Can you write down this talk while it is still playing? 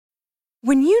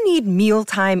When you need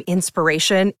mealtime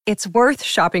inspiration, it's worth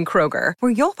shopping Kroger,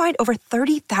 where you'll find over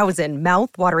 30,000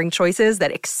 mouth-watering choices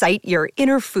that excite your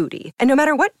inner foodie. And no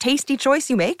matter what tasty choice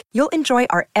you make, you'll enjoy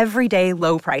our everyday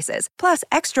low prices, plus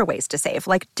extra ways to save,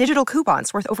 like digital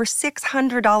coupons worth over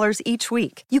 $600 each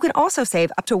week. You can also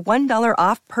save up to $1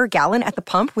 off per gallon at the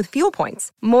pump with fuel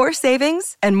points. More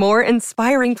savings and more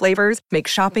inspiring flavors make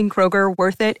shopping Kroger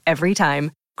worth it every time.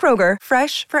 Kroger,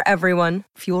 fresh for everyone.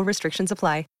 Fuel restrictions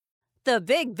apply. The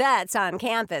Big Bets on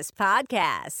Campus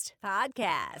podcast. All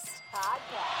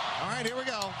right, here we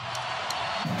go.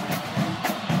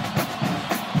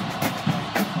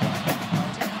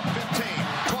 10, 15,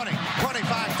 20,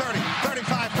 25, 30,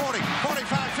 35, 40,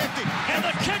 45, 50. And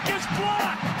the kick is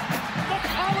blocked. The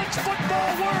college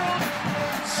football world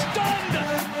stunned.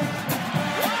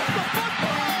 What the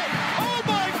football? Oh,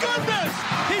 my goodness.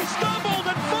 He stumbled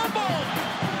and fumbled.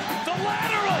 The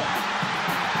lateral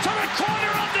to the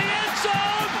corner of the end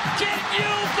zone. Can you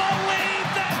believe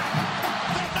that?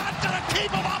 They're not going to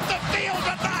keep him off the field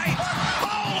tonight.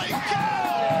 Holy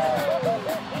cow.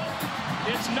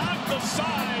 It's not the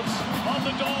size of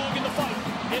the dog in the fight.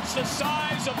 It's the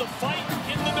size of the fight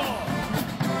in the dog.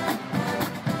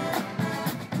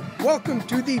 Welcome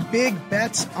to the Big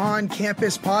Bets on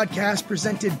Campus podcast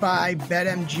presented by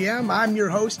BetMGM. I'm your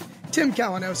host, Tim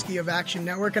Kalinowski of Action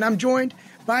Network, and I'm joined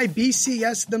by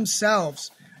BCS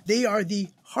themselves. They are the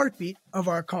heartbeat of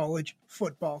our college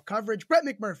football coverage. Brett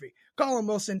McMurphy, Colin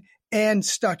Wilson, and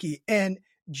Stuckey. And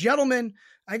gentlemen,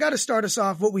 I got to start us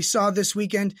off what we saw this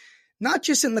weekend, not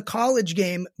just in the college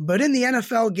game, but in the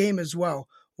NFL game as well.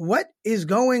 What is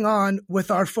going on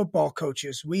with our football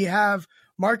coaches? We have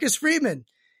Marcus Freeman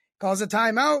calls a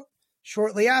timeout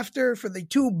shortly after for the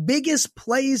two biggest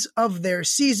plays of their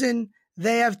season.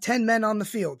 They have 10 men on the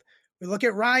field. We look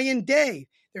at Ryan Day.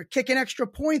 They're kicking extra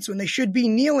points when they should be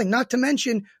kneeling, not to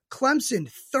mention Clemson,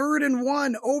 3rd and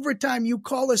 1, overtime. You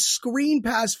call a screen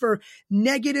pass for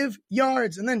negative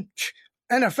yards. And then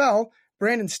NFL,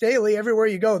 Brandon Staley, everywhere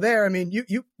you go there. I mean,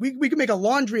 we could make a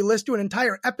laundry list, do an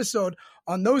entire episode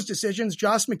on those decisions.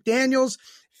 Josh McDaniels,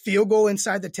 field goal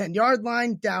inside the 10-yard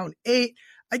line, down 8.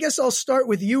 I guess I'll start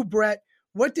with you, Brett.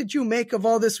 What did you make of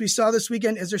all this we saw this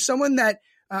weekend? Is there someone that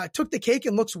took the cake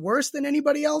and looks worse than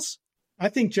anybody else? I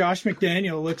think Josh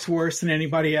McDaniel looks worse than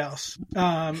anybody else.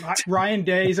 Ryan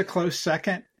Day is a close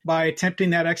second by attempting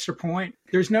that extra point.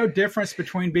 There's no difference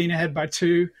between being ahead by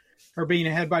 2 or being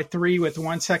ahead by 3 with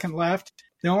 1 second left.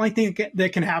 The only thing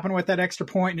that can happen with that extra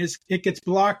point is it gets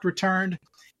blocked, returned,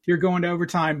 you're going to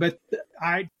overtime. But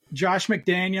Josh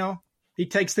McDaniel, he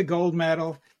takes the gold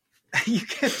medal. We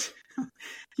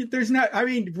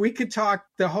could talk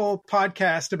the whole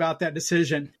podcast about that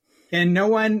decision. And no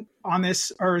one on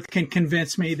this earth can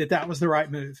convince me that that was the right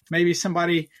move. Maybe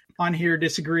somebody on here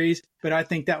disagrees, but I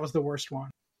think that was the worst one.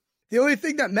 The only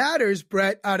thing that matters,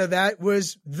 Brett, out of that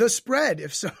was the spread.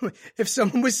 If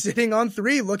someone was sitting on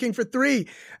 3, looking for 3,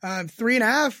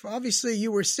 3.5, obviously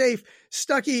you were safe.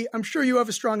 Stuckey, I'm sure you have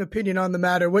a strong opinion on the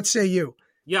matter. What say you?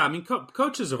 Yeah, I mean,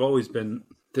 coaches have always been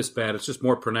this bad. It's just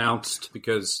more pronounced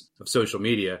because of social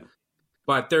media.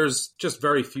 But there's just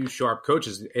very few sharp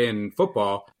coaches in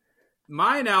football.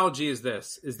 My analogy is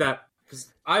this, is that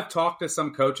because I've talked to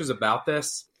some coaches about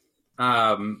this,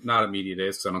 not at media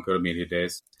days because I don't go to media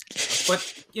days.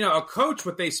 But, a coach,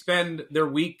 what they spend their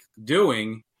week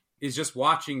doing is just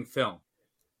watching film,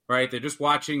 right? They're just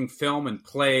watching film and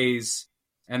plays,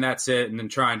 and that's it, and then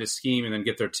trying to scheme and then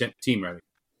get their team ready.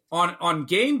 On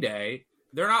game day,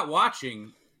 they're not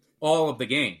watching all of the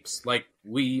games like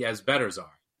we as bettors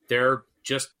are. They're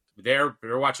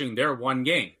watching their one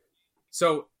game.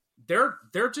 So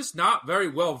they're just not very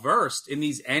well versed in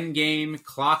these end game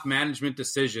clock management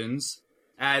decisions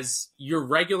as your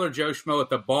regular Joe Schmo at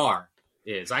the bar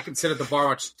is. I can sit at the bar,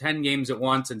 watch 10 games at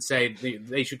once and say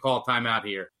they should call a timeout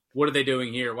here. What are they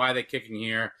doing here? Why are they kicking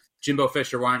here? Jimbo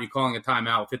Fisher, why aren't you calling a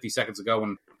timeout 50 seconds ago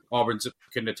when Auburn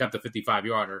can attempt a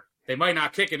 55-yarder? They might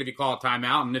not kick it if you call a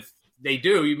timeout, and if they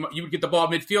do, you would get the ball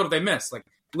midfield if they miss, like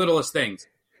littlest things.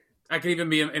 I could even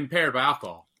be impaired by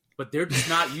alcohol. But they're just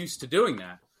not used to doing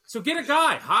that. So get a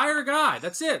guy. Hire a guy.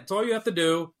 That's it. That's all you have to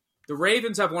do. The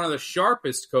Ravens have one of the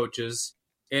sharpest coaches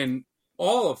in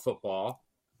all of football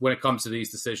when it comes to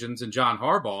these decisions, and John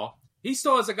Harbaugh. He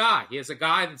still has a guy. He has a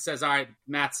guy that says, all right,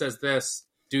 Matt says this,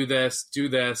 do this,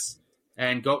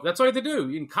 and go. That's all you have to do.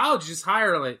 In college, you just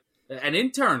hire an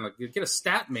intern, get a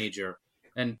stat major,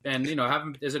 and have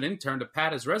him as an intern to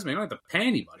pad his resume. You don't have to pay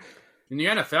anybody. In the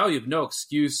NFL, you have no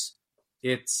excuse.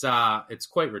 It's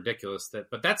quite ridiculous.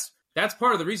 But that's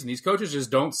part of the reason these coaches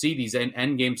just don't see these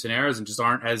end game scenarios and just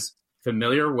aren't as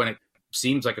familiar when it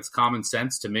seems like it's common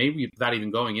sense to me without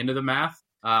even going into the math.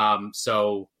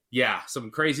 So yeah,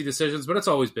 some crazy decisions, but it's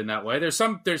always been that way. There's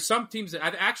some teams that I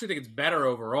actually think it's better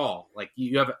overall. Like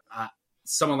you have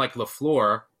someone like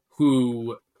LaFleur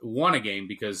who won a game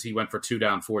because he went for 2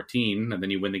 down 14, and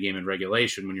then you win the game in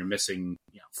regulation when you're missing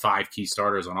 5 key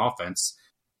starters on offense.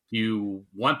 You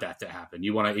want that to happen.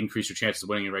 You want to increase your chances of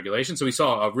winning in regulation. So we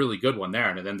saw a really good one there,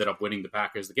 and it ended up winning the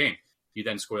Packers the game. You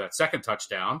then score that second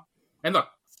touchdown. And look,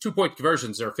 2-point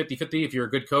conversions are 50-50. If you're a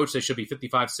good coach, they should be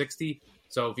 55-60.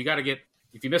 So if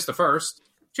you miss the first,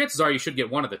 chances are you should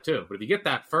get one of the two. But if you get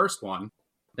that first one,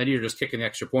 then you're just kicking the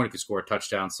extra point if you score a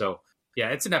touchdown. So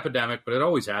yeah, it's an epidemic, but it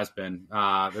always has been.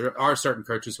 There are certain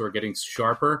coaches who are getting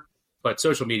sharper, but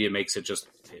social media makes it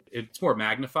it's more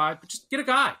magnified. But just get a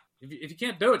guy. If you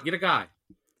can't do it, get a guy.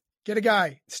 Get a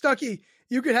guy. Stuckey,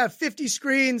 you could have 50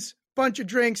 screens, bunch of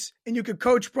drinks, and you could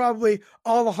coach probably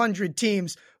all 100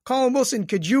 teams. Colin Wilson,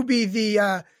 could you be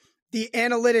the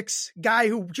analytics guy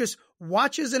who just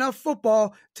watches enough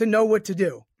football to know what to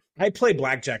do? I play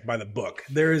blackjack by the book.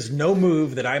 There is no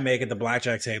move that I make at the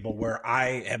blackjack table where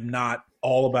I am not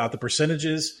all about the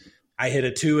percentages. I hit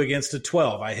a 2 against a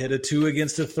 12. I hit a 2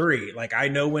 against a 3. Like, I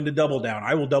know when to double down.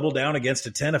 I will double down against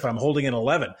a 10 if I'm holding an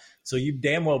 11. So you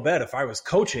damn well bet if I was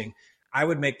coaching, I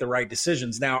would make the right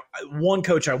decisions. Now, one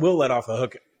coach I will let off the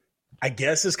hook, I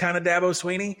guess, is kind of Dabo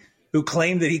Swinney, who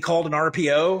claimed that he called an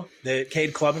RPO that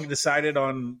Cade Klubnik decided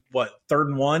on, 3rd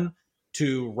and 1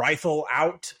 to rifle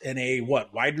out in a,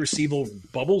 wide receiver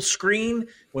bubble screen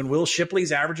when Will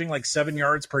Shipley's averaging like 7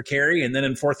 yards per carry. And then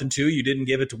in 4th and 2, you didn't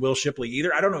give it to Will Shipley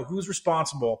either. I don't know who's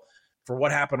responsible for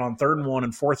what happened on 3rd and 1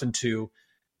 and 4th and 2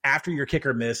 after your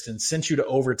kicker missed and sent you to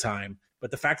overtime. But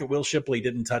the fact that Will Shipley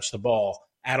didn't touch the ball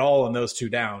at all in those 2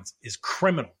 downs is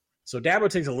criminal. So Dabo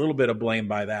takes a little bit of blame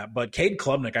by that. But Cade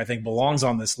Klubnik, I think, belongs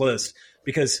on this list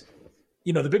because,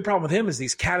 the big problem with him is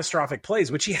these catastrophic plays,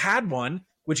 which he had one,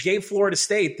 which gave Florida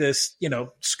State this,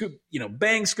 scoop,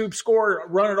 bang, scoop, score,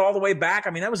 run it all the way back. I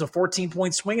mean, that was a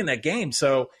 14-point swing in that game.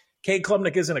 So Cade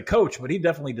Klubnik isn't a coach, but he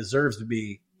definitely deserves to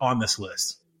be on this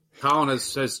list. Colin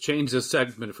has changed his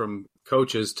segment from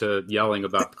coaches to yelling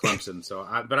about Clemson.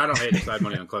 But I don't hate it. I have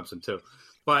money on Clemson too.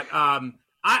 But I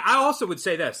also would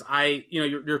say this.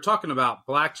 You're talking about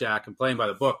blackjack and playing by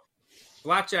the book.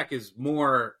 Blackjack is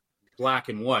more black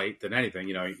and white than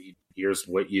anything. Here's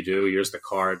what you do. Here's the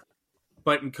card.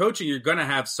 But in coaching, you're going to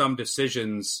have some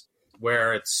decisions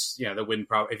where it's, the win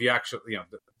if you actually,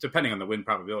 depending on the win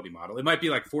probability model, it might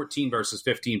be like 14 versus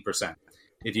 15%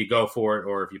 if you go for it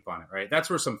or if you punt it, right? That's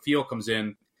where some feel comes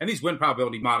in. And these win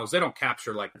probability models, they don't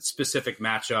capture like specific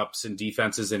matchups and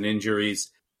defenses and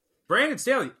injuries. Brandon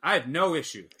Staley, I have no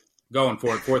issue going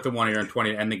for it, 4th and 1 here and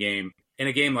 20 to end the game. In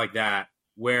a game like that,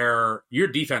 where your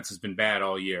defense has been bad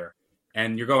all year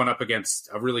and you're going up against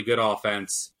a really good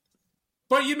offense,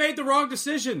 but you made the wrong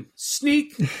decision.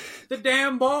 Sneak the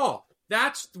damn ball.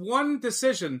 That's one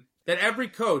decision that every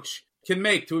coach can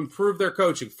make to improve their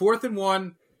coaching. 4th and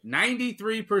 1,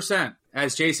 93%,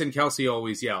 as Jason Kelsey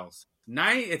always yells.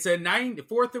 It's a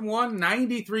 4th and 1,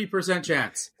 93%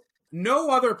 chance. No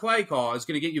other play call is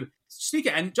going to get you sneak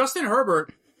it. And Justin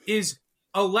Herbert is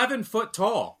 11 foot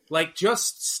tall. Like,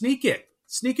 just sneak it.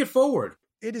 Sneak it forward.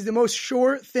 It is the most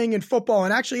sure thing in football.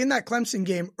 And actually, in that Clemson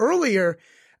game earlier,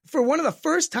 for one of the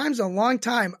first times in a long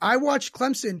time, I watched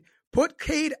Clemson put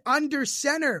Cade under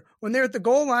center when they're at the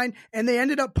goal line, and they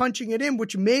ended up punching it in,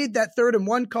 which made that 3rd and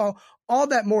 1 call all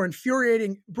that more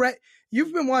infuriating. Brett,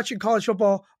 you've been watching college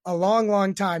football a long,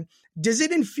 long time. Does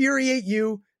it infuriate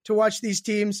you to watch these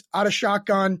teams out of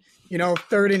shotgun,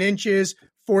 3rd and inches,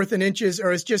 4th and inches,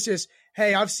 or it's just this,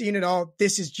 hey, I've seen it all.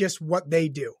 This is just what they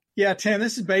do? Yeah, Tim,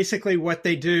 this is basically what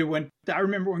they do. I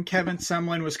remember when Kevin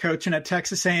Sumlin was coaching at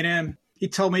Texas A&M, he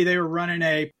told me they were running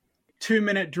a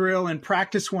 2-minute drill in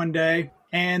practice one day,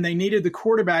 and they needed the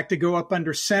quarterback to go up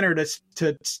under center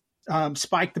to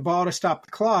spike the ball to stop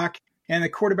the clock. And the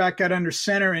quarterback got under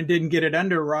center and didn't get it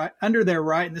under there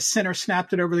right, and the center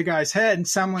snapped it over the guy's head. And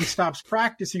someone stops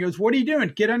practice. He goes, "What are you doing?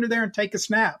 Get under there and take a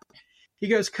snap." He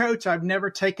goes, "Coach, I've never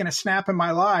taken a snap in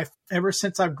my life. Ever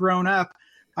since I've grown up,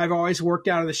 I've always worked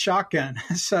out of the shotgun."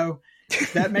 So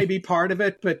that may be part of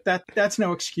it, but that's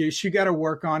no excuse. You got to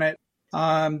work on it.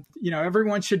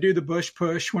 Everyone should do the bush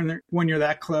push when you're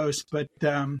that close, but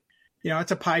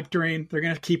it's a pipe dream. They're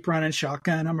going to keep running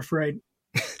shotgun, I'm afraid.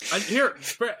 Here,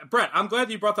 Brett, I'm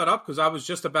glad you brought that up because I was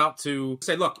just about to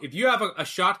say, look, if you have a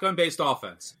shotgun-based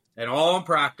offense and all in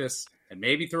practice and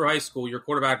maybe through high school, your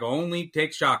quarterback only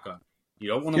takes shotgun. You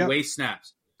don't want to waste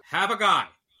snaps. Have a guy.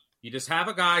 You just have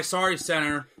a guy. Sorry,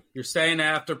 center. You're staying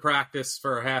after practice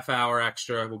for a half hour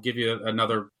extra. We'll give you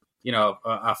another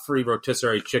a free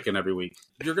rotisserie chicken every week.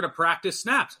 You're going to practice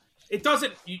snaps. It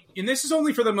doesn't, and this is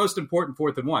only for the most important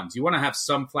 4th and 1s. You want to have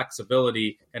some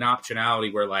flexibility and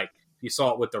optionality where, like, you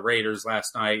saw it with the Raiders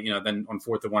last night, then on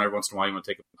 4th and 1, every once in a while you want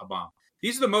to take a bomb.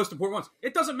 These are the most important ones.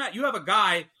 It doesn't matter. You have a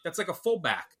guy that's like a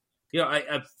fullback,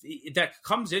 that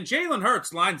comes in. Jalen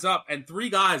Hurts lines up and 3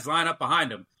 guys line up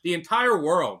behind him. The entire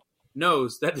world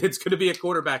knows that it's going to be a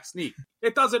quarterback sneak.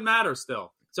 It doesn't matter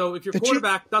still. So if your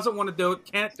quarterback doesn't want to do it,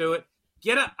 can't do it,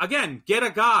 get a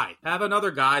guy. Have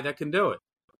another guy that can do it.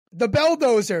 The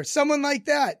Belldozer, someone like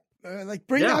that.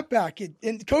 Bring that back.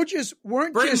 And coaches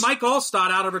weren't Bring Mike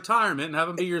Allstott out of retirement and have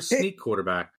him be your sneak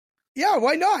quarterback. Yeah,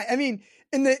 why not? I mean,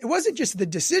 it wasn't just the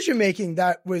decision-making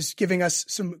that was giving us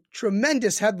some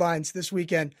tremendous headlines this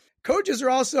weekend. Coaches are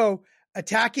also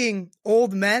attacking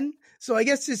old men. So I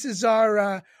guess this is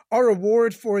our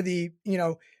award for the,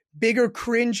 bigger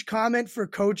cringe comment for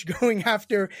coach going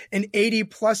after an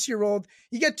 80-plus-year-old.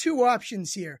 You get 2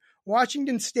 options here.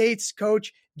 Washington State's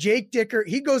coach, Jake Dickert,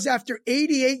 he goes after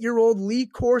 88-year-old Lee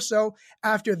Corso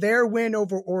after their win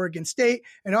over Oregon State.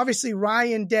 And obviously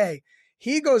Ryan Day,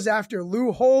 he goes after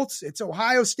Lou Holtz. It's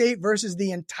Ohio State versus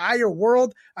the entire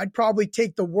world. I'd probably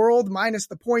take the world minus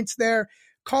the points there.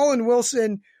 Colin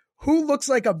Wilson, who looks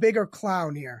like a bigger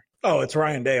clown here? Oh, it's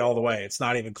Ryan Day all the way. It's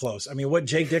not even close. I mean, what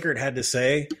Jake Dickert had to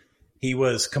say, he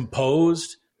was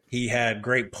composed. He had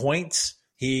great points.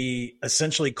 He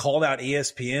essentially called out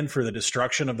ESPN for the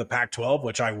destruction of the Pac-12,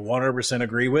 which I 100%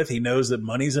 agree with. He knows that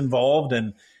money's involved,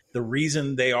 and the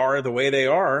reason they are the way they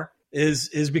are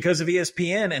is because of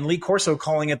ESPN. And Lee Corso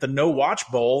calling it the No Watch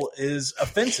Bowl is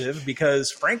offensive because,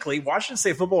 frankly, Washington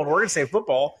State football and Oregon State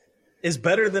football is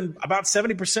better than about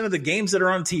 70% of the games that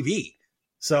are on TV.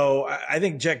 So I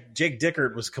think Jake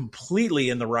Dickert was completely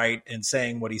in the right in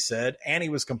saying what he said, and he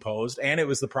was composed, and it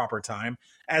was the proper time.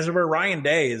 As where Ryan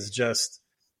Day is just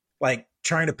like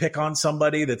trying to pick on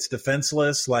somebody that's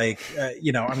defenseless. Like,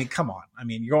 come on. I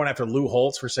mean, you're going after Lou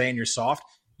Holtz for saying you're soft.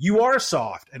 You are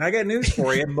soft. And I got news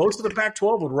for you. Most of the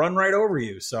Pac-12 would run right over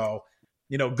you. So,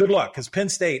 good luck, because Penn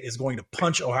State is going to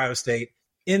punch Ohio State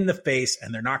in the face,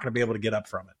 and they're not going to be able to get up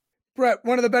from it. Brett,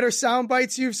 one of the better sound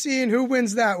bites you've seen. Who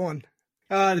wins that one?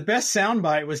 The best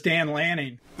soundbite was Dan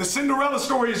Lanning. The Cinderella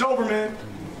story is over, man.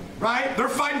 Right? They're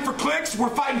fighting for clicks. We're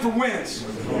fighting for wins.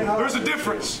 There's a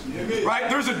difference. Right?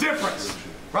 There's a difference.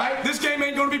 Right? This game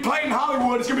ain't going to be played in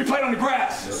Hollywood. It's going to be played on the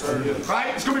grass.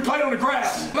 Right? It's going to be played on the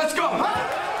grass. Let's go.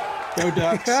 Go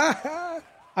Ducks.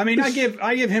 I mean, I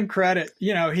give him credit.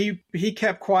 He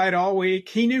kept quiet all week.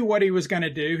 He knew what he was going to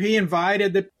do. He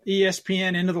invited the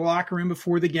ESPN into the locker room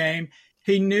before the game.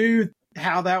 He knew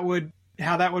how that would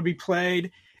be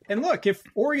played. And look, if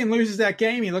Oregon loses that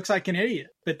game, he looks like an idiot.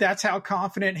 But that's how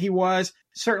confident he was.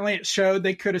 Certainly it showed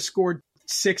they could have scored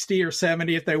 60 or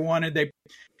 70 if they wanted. They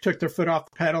took their foot off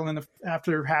the pedal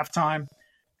after halftime.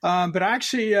 But I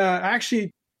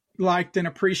actually liked and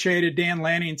appreciated Dan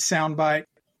Lanning's soundbite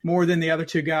more than the other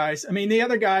 2 guys. I mean, the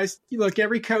other guys, look,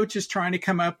 every coach is trying to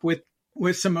come up with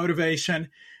some motivation.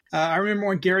 I remember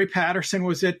when Gary Patterson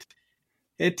was at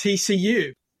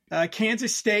TCU.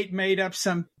 Kansas State made up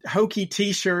some hokey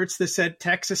T-shirts that said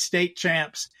Texas State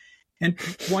champs. And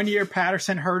one year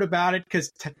Patterson heard about it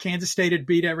because Kansas State had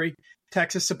beat every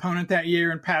Texas opponent that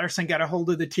year, and Patterson got a hold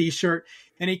of the T-shirt,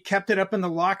 and he kept it up in the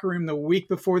locker room the week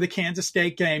before the Kansas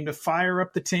State game to fire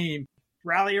up the team.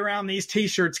 Rally around these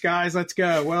T-shirts, guys. Let's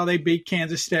go. Well, they beat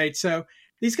Kansas State. So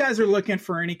these guys are looking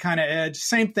for any kind of edge.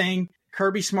 Same thing,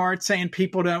 Kirby Smart saying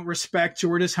people don't respect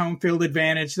Georgia's home field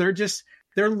advantage.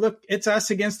 It's us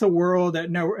against the world.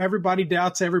 That everybody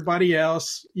doubts everybody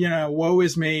else. Woe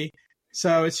is me.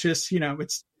 So it's just,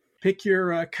 it's pick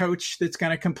your coach that's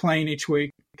going to complain each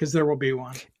week, because there will be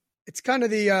one. It's kind of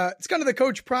the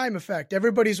Coach Prime effect.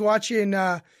 Everybody's watching,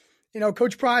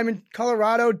 Coach Prime in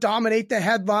Colorado dominate the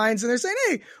headlines, and they're saying,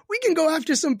 hey, we can go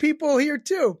after some people here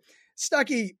too.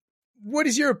 Stuckey, what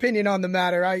is your opinion on the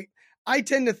matter? I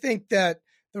tend to think that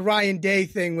the Ryan Day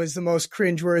thing was the most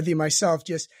cringeworthy myself.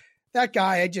 Just that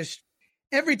guy,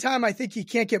 every time I think he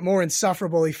can't get more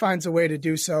insufferable, he finds a way to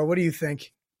do so. What do you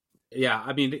think? Yeah,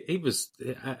 I mean, it was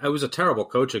a terrible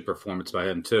coaching performance by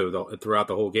him too, throughout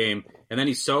the whole game. And then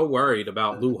he's so worried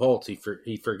about Lou Holtz, he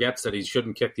forgets that he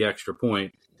shouldn't kick the extra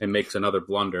point and makes another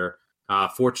blunder.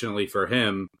 Fortunately for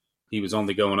him, he was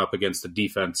only going up against a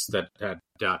defense that had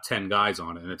 10 guys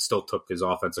on it, and it still took his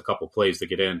offense a couple plays to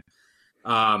get in.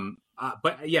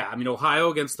 But yeah, I mean,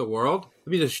 Ohio against the world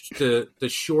would be the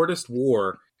shortest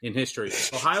war in history.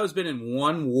 Ohio's been in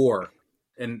one war,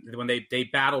 and when they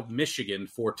battled Michigan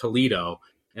for Toledo,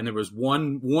 and there was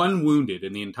one wounded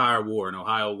in the entire war, and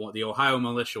the Ohio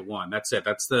militia won. That's it.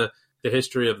 That's the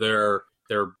history of their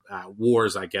their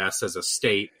wars, I guess, as a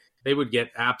state, they would get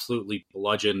absolutely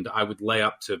bludgeoned. I would lay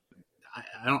up to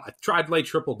I tried to lay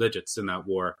triple digits in that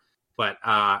war, but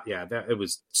it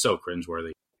was so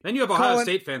cringeworthy. Then you have Ohio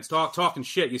State fans talking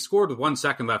shit. You scored with 1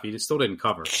 second left. You still didn't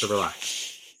cover, so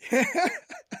relax.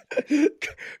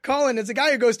 Colin, as a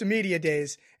guy who goes to media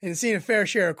days and has seen a fair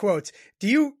share of quotes, do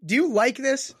you like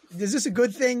this? Is this a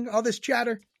good thing, all this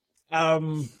chatter?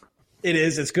 It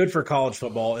is. It's good for college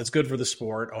football. It's good for the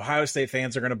sport. Ohio State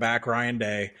fans are going to back Ryan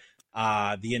Day.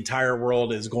 The entire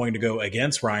world is going to go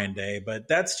against Ryan Day, but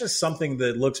that's just something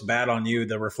that looks bad on you,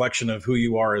 the reflection of who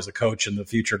you are as a coach in the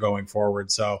future going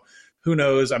forward. So who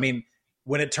knows? I mean,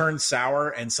 when it turns sour,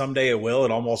 and someday it will, it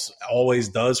almost always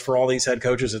does for all these head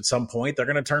coaches at some point, they're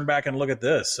going to turn back and look at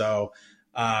this. So,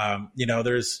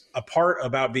 there's a part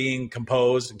about being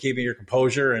composed and keeping your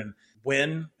composure and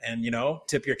win and,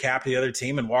 tip your cap to the other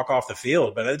team and walk off the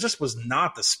field. But it just was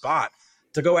not the spot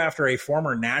to go after a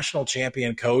former national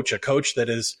champion coach, a coach that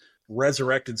has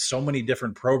resurrected so many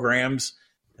different programs.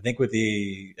 I think with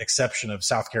the exception of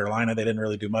South Carolina, they didn't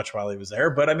really do much while he was there.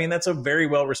 But, I mean, that's a very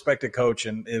well-respected coach,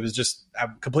 and it was just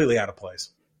completely out of place.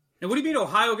 And what do you mean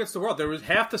Ohio against the world? There was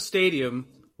half the stadium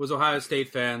was Ohio State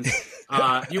fans.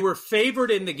 You were favored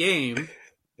in the game.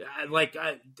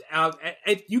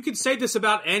 You could say this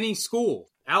about any school.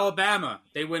 Alabama,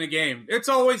 they win a game. It's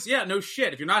always, no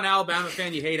shit. If you're not an Alabama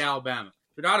fan, you hate Alabama.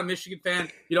 If you're not a Michigan fan,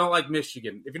 you don't like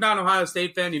Michigan. If you're not an Ohio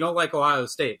State fan, you don't like Ohio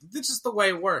State. It's just the way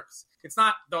it works. It's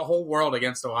not the whole world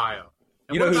against Ohio.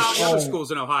 And what about the other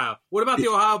schools in Ohio? What about the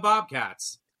Ohio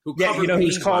Bobcats?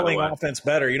 Who's calling offense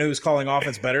better? You know who's calling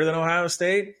offense better than Ohio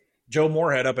State? Joe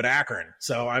Moorhead up at Akron.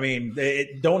 So, I mean,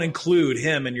 don't include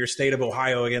him in your state of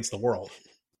Ohio against the world.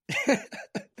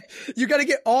 You got to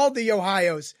get all the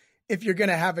Ohios if you're going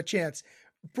to have a chance.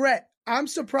 Brett, I'm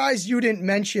surprised you didn't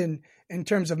mention, in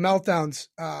terms of meltdowns,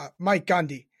 Mike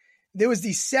Gundy. There was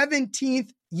the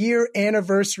 17th year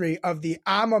anniversary of the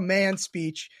I'm a Man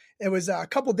speech. It was a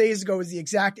couple days ago, was the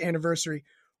exact anniversary.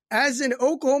 As an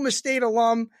Oklahoma State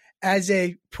alum, as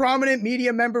a prominent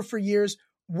media member for years,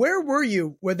 where were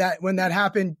you when that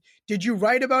happened? Did you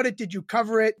write about it? Did you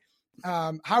cover it?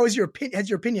 Has your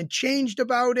opinion changed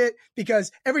about it?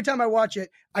 Because every time I watch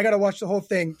it, I got to watch the whole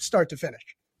thing start to finish.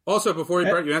 Also, before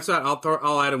you answer that,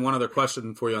 I'll add in one other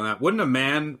question for you on that. Wouldn't a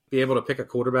man be able to pick a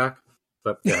quarterback?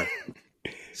 But yeah.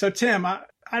 So Tim, I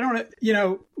don't,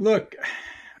 look,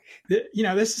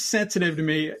 this is sensitive to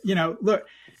me. Look,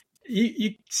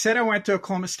 you said I went to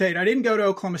Oklahoma State. I didn't go to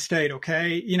Oklahoma State.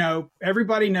 Okay.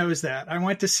 Everybody knows that. I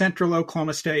went to Central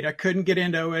Oklahoma State. I couldn't get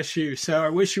into OSU. So I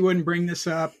wish you wouldn't bring this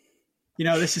up.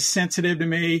 This is sensitive to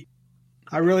me.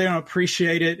 I really don't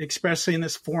appreciate it, especially in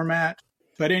this format.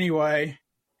 But anyway,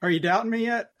 are you doubting me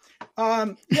yet?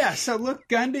 So look,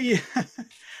 Gundy,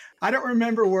 I don't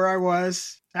remember where I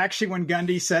was actually when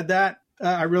Gundy said that.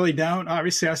 I really don't.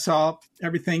 Obviously, I saw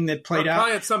everything that played out.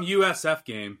 Probably at some USF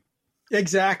game.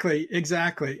 Exactly.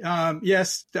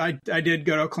 Yes, I did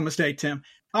go to Oklahoma State, Tim.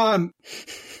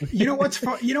 What's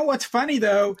funny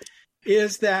though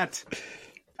is that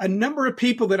a number of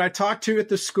people that I talked to at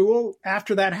the school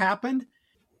after that happened,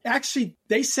 actually,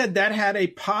 they said that had a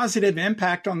positive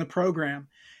impact on the program.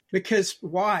 Because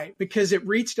why? Because it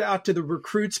reached out to the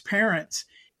recruits' parents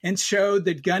and showed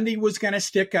that Gundy was going to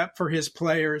stick up for his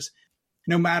players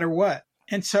no matter what.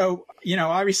 And so,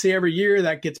 obviously every year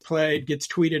that gets played, gets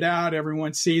tweeted out,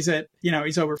 everyone sees it.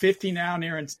 He's over 50 now,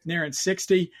 nearing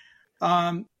 60.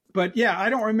 But yeah, I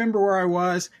don't remember where I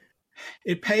was.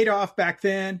 It paid off back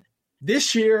then.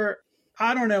 This year,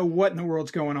 I don't know what in the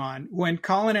world's going on. When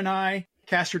Colin and I,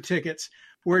 Caster Tickets,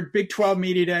 were at Big 12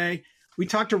 Media Day, we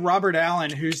talked to Robert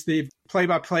Allen, who's the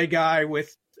play-by-play guy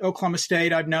with Oklahoma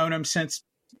State. I've known him since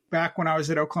back when I was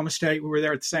at Oklahoma State. We were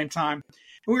there at the same time.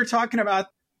 And we were talking about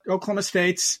Oklahoma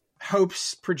State's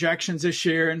hopes, projections this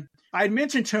year. And I had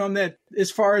mentioned to him that as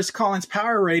far as Colin's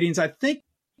power ratings, I think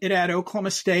it had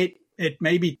Oklahoma State at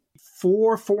maybe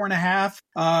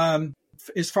 4.5.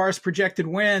 As far as projected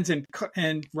wins,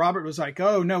 and Robert was like,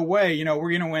 "Oh, no way! We're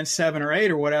going to win 7 or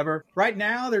 8 or whatever." Right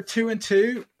now, they're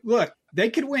 2-2. Look, they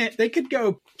could win. They could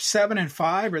go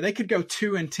 7-5, or they could go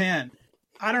 2-10.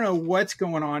 I don't know what's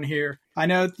going on here. I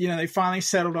know, they finally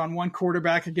settled on one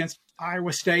quarterback against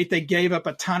Iowa State. They gave up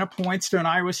a ton of points to an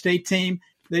Iowa State team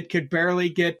that could barely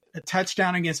get a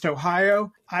touchdown against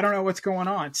Ohio. I don't know what's going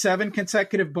on. 7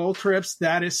 consecutive bowl trips.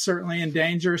 That is certainly in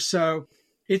danger. So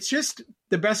it's just,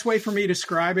 the best way for me to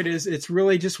describe it is it's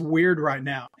really just weird right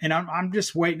now. And I'm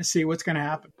just waiting to see what's going to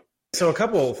happen. So a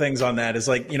couple of things on that is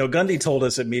Gundy told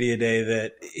us at Media Day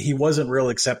that he wasn't real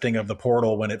accepting of the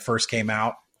portal when it first came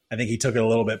out. I think he took it a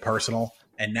little bit personal.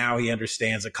 And now he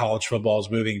understands that college football is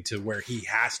moving to where he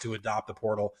has to adopt the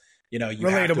portal. You have to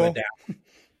Relatable. adapt.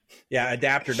 Yeah,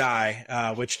 adapt or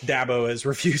die, which Dabo has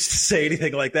refused to say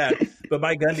anything like that. But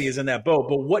Mike Gundy is in that boat.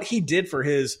 But what he did for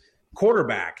his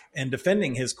quarterback and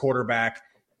defending his quarterback,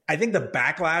 I think the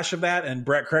backlash of that, and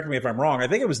Brett, correct me if I'm wrong, I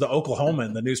think it was the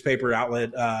Oklahoman, the newspaper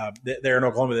outlet there in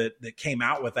Oklahoma that came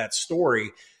out with that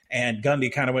story, and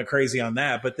Gundy kind of went crazy on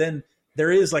that. But then there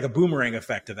is like a boomerang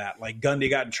effect to that. Like Gundy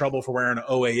got in trouble for wearing an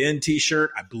OAN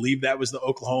t-shirt. I believe that was the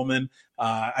Oklahoman.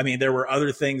 There were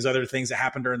other things that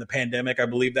happened during the pandemic. I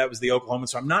believe that was the Oklahoman.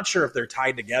 So I'm not sure if they're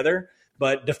tied together,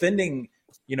 but defending,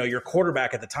 your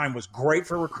quarterback at the time was great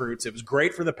for recruits. It was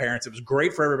great for the parents. It was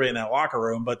great for everybody in that locker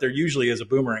room, but there usually is a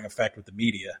boomerang effect with the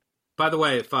media. By the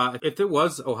way, if it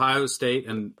was Ohio State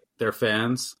and their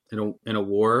fans in a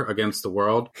war against the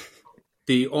world,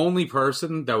 the only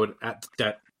person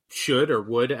that should or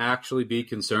would actually be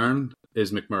concerned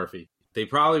is McMurphy. They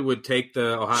probably would take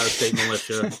the Ohio State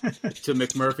militia to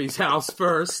McMurphy's house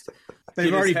first.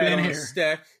 They've already been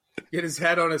here. Get his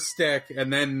head on a stick,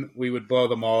 and then we would blow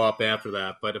them all up after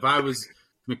that. But if I was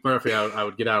McMurphy, I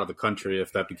would get out of the country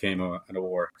if that became a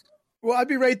war. Well, I'd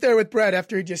be right there with Brett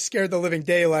after he just scared the living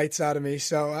daylights out of me.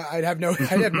 So I'd have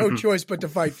no choice but to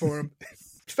fight for him.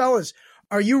 Fellas,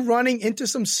 are you running into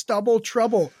some stubble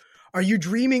trouble? Are you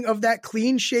dreaming of that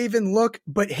clean-shaven look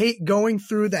but hate going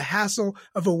through the hassle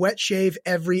of a wet shave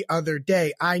every other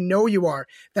day? I know you are.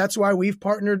 That's why we've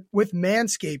partnered with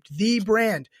Manscaped. The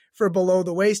brand for below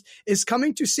the waist is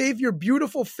coming to save your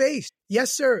beautiful face.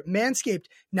 Yes, sir. Manscaped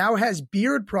now has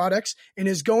beard products and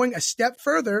is going a step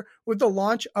further with the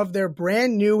launch of their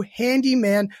brand new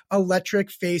Handyman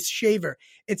electric face shaver.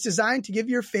 It's designed to give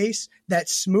your face that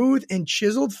smooth and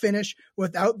chiseled finish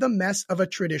without the mess of a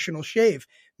traditional shave.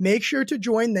 Make sure to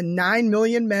join the 9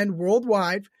 million men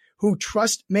worldwide who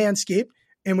trust Manscaped.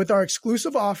 And with our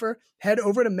exclusive offer, head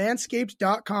over to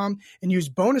manscaped.com and use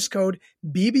bonus code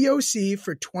BBOC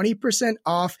for 20%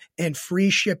 off and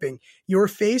free shipping. Your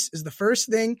face is the first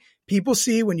thing people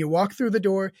see when you walk through the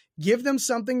door. Give them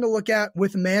something to look at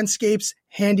with Manscaped's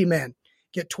Handyman.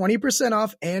 Get 20%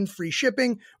 off and free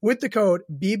shipping with the code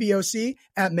BBOC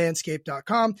at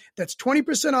manscaped.com. That's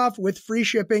 20% off with free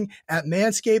shipping at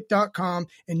manscaped.com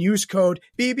and use code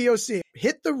BBOC.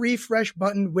 Hit the refresh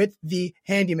button with the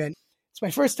Handyman. It's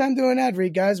my first time doing an ad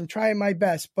read, guys. I'm trying my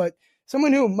best, but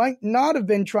someone who might not have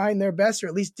been trying their best or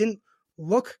at least didn't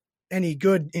look any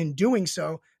good in doing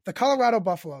so, the Colorado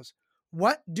Buffaloes.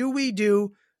 What do we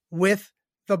do with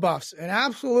the Buffs? An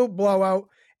absolute blowout.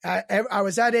 I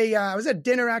was at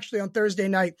dinner actually on Thursday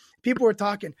night. People were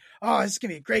talking, oh, this is going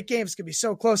to be a great game. It's going to be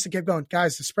so close. I kept going,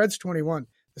 guys, the spread's 21.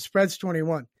 The spread's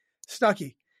 21.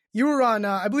 Stucky, you were on,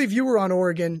 I believe you were on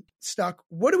Oregon, Stuck.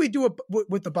 What do we do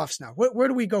with the Buffs now? Where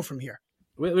do we go from here?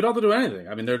 We don't have to do anything.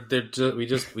 I mean,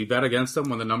 we bet against them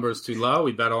when the number is too low.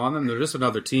 We bet on them. They're just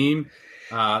another team.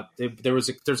 There's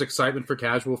excitement for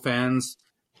casual fans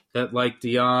that like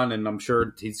Dion, and I'm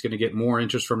sure he's going to get more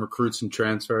interest from recruits and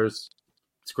transfers.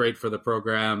 It's great for the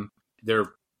program. They're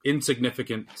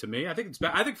insignificant to me. I think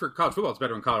for college football, it's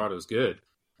better when Colorado is good.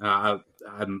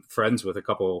 I'm friends with a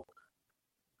couple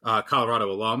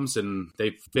Colorado alums, and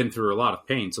they've been through a lot of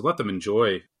pain. So let them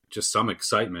enjoy just some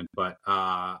excitement. But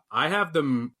I have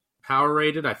them power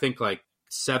rated, I think, like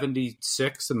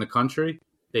 76 in the country.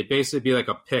 They'd basically be like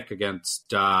a pick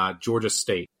against Georgia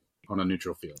State on a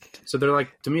neutral field. So they're like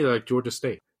Georgia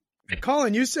State.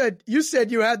 Colin, you said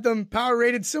you had them power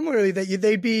rated similarly, that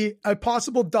they'd be a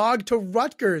possible dog to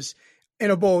Rutgers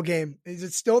in a bowl game. Is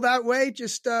it still that way?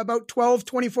 Just about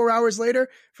 24 hours later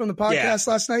from the podcast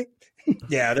last night?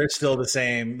 Yeah, they're still the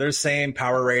same. They're same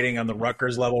power rating on the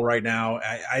Rutgers level right now.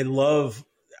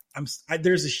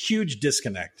 There's a huge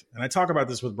disconnect, and I talk about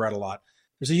this with Brett a lot.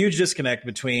 There's a huge disconnect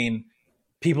between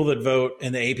people that vote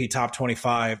in the AP top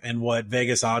 25 and what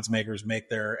Vegas odds makers make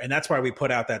there. And that's why we put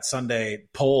out that Sunday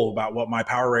poll about what my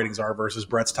power ratings are versus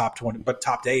Brett's top 20, but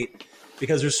top 8,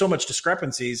 because there's so much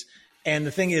discrepancies. And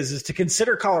the thing is to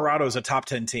consider Colorado as a top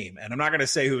 10 team. And I'm not going to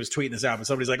say who was tweeting this out, but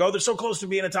somebody's like, oh, they're so close to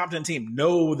being a top 10 team.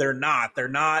 No, they're not. They're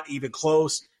not even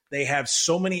close. They have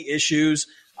so many issues.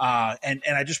 And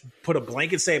I just put a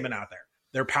blanket statement out there.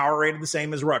 They're power rated the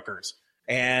same as Rutgers.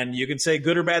 And you can say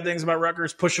good or bad things about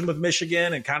Rutgers, pushing with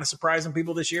Michigan and kind of surprising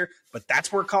people this year. But that's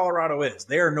where Colorado is.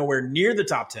 They are nowhere near the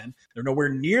top 10. They're nowhere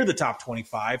near the top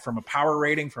 25 from a power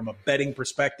rating, from a betting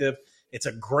perspective. It's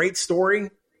a great story.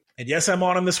 And yes, I'm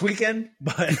on them this weekend,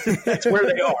 but that's where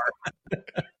they are.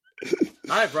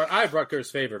 I have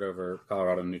Rutgers favored over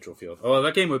Colorado in neutral field. Oh,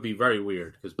 that game would be very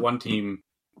weird because one team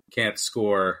can't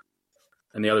score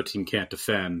and the other team can't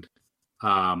defend.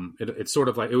 It's sort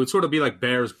of like, it would sort of be like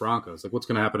Bears Broncos. Like, what's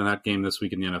going to happen in that game this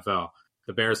week in the NFL?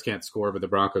 The Bears can't score, but the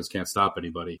Broncos can't stop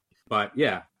anybody. But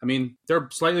yeah, I mean, they're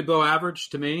slightly below average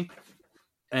to me.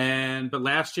 But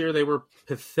last year they were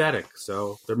pathetic,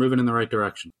 so they're moving in the right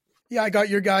direction. Yeah, I got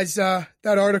your guys that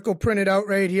article printed out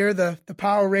right here, the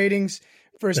power ratings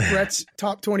versus Brett's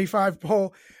top 25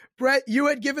 poll. Brett, you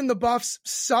had given the Buffs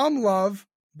some love,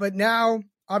 but now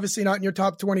obviously not in your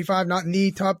top 25, not in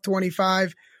the top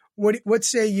 25. What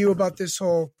say you about this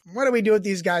whole, what do we do with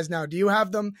these guys now? Do you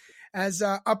have them as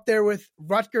up there with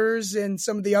Rutgers and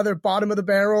some of the other bottom of the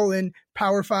barrel in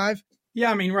Power 5? Yeah,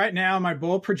 I mean, right now, my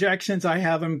bowl projections, I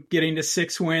have them getting to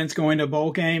 6 wins, going to a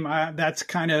bowl game. That's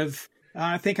kind of,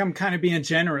 I think I'm kind of being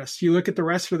generous. You look at the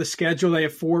rest of the schedule, they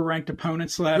have 4 ranked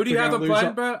opponents left. Who do you have them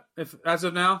playing, Brett, as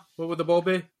of now? What would the bowl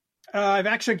be? I've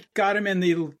actually got them in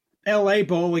the L.A.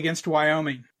 Bowl against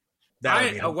Wyoming. That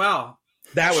would be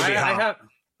hot.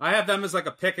 I have them as like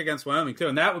a pick against Wyoming, too.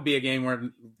 And that would be a game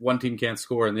where one team can't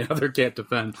score and the other can't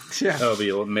defend. Yeah. That would be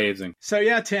amazing. So,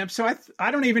 yeah, Tim. So I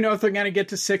don't even know if they're going to get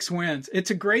to 6 wins. It's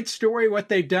a great story what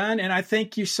they've done. And I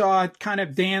think you saw kind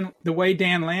of the way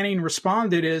Dan Lanning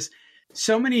responded is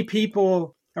so many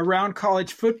people around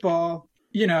college football,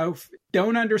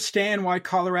 don't understand why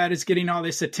Colorado is getting all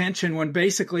this attention when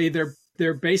basically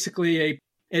they're basically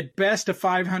at best a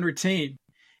 500 team.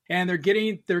 And they're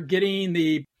getting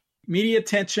the media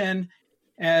attention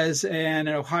as an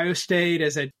Ohio State,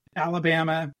 as a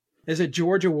Alabama, as a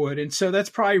Georgia would. And so that's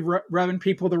probably rubbing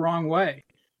people the wrong way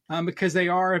because they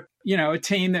are, a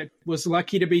team that was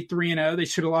lucky to be 3-0. They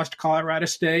should have lost to Colorado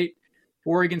State.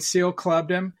 Oregon Seal clubbed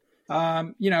them.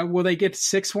 Will they get to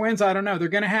 6 wins? I don't know. They're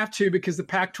going to have to because the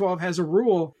Pac-12 has a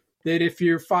rule that if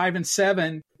you're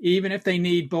 5-7, even if they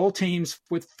need bowl teams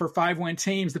for 5-win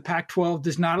teams, the Pac-12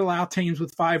 does not allow teams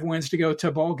with 5 wins to go to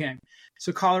a bowl game.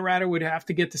 So Colorado would have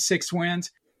to get to 6 wins.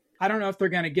 I don't know if they're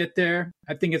going to get there.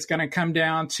 I think it's going to come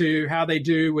down to how they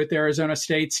do with Arizona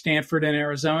State, Stanford, and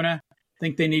Arizona. I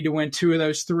think they need to win 2 of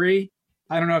those 3.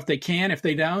 I don't know if they can. If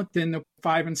they don't, then they're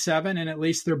 5-7, and at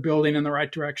least they're building in the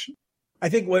right direction. I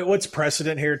think what's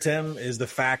precedent here, Tim, is the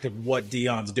fact of what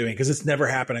Deion's doing, because it's never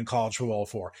happened in college football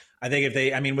before. I think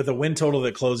with a win total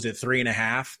that closed at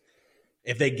 3.5,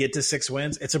 if they get to 6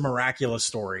 wins, it's a miraculous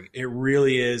story. It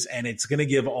really is. And it's going to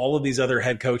give all of these other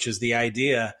head coaches the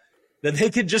idea that they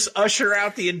could just usher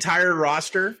out the entire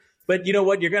roster. But you know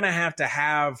what? You're going to have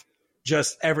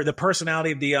just the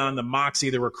personality of Deion, the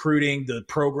moxie, the recruiting, the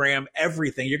program,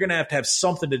 everything. You're going to have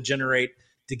something to generate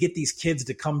to get these kids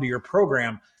to come to your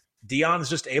program. Deion's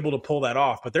just able to pull that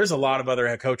off. But there's a lot of other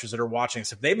head coaches that are watching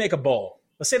this. If they make a bowl,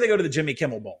 let's say they go to the Jimmy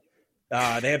Kimmel Bowl.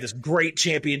 They have this great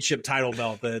championship title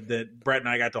belt that Brett and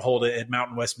I got to hold at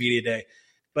Mountain West Media Day.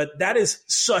 But that is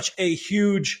such a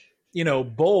huge,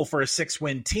 bowl for a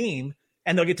 6-win team.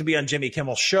 And they'll get to be on Jimmy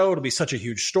Kimmel's show. It'll be such a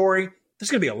huge story.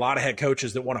 There's going to be a lot of head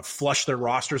coaches that want to flush their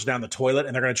rosters down the toilet,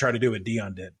 and they're going to try to do what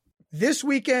Deion did. This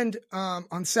weekend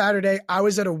on Saturday, I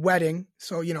was at a wedding.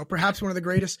 So, perhaps one of the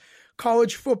greatest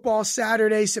college football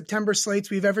Saturday, September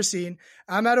slates we've ever seen.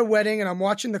 I'm at a wedding and I'm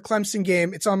watching the Clemson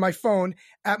game. It's on my phone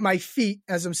at my feet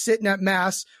as I'm sitting at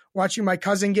mass watching my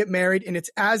cousin get married. And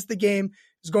it's as the game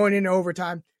is going into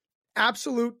overtime.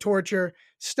 Absolute torture.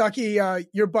 Stucky,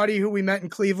 your buddy who we met in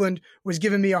Cleveland, was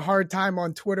giving me a hard time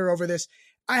on Twitter over this.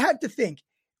 I had to think,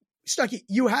 Stucky,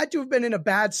 you had to have been in a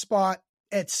bad spot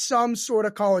at some sort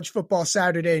of college football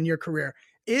Saturday in your career.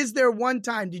 Is there one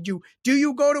time, do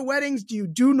you go to weddings? Do you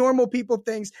do normal people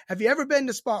things? Have you ever been in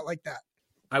a spot like that?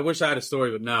 I wish I had a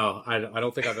story, but no, I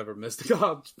don't think I've ever missed a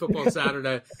college football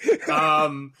Saturday.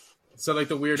 So like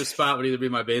the weirdest spot would either be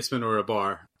my basement or a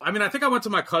bar. I mean, I think I went to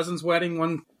my cousin's wedding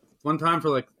one time for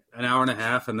like an hour and a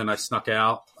half, and then I snuck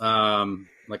out.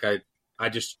 I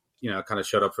just, kind of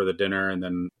showed up for the dinner, and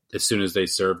then as soon as they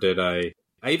served it, I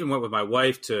even went with my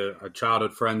wife to a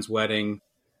childhood friend's wedding.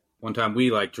 One time we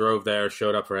drove there,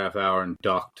 showed up for a half hour and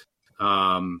ducked.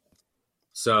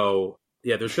 So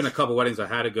yeah, there's been a couple weddings I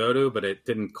had to go to, but it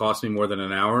didn't cost me more than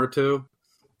an hour or two.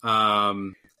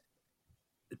 But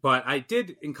I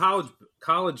did in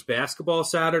college basketball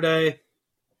Saturday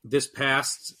this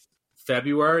past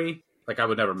February. I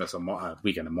would never miss a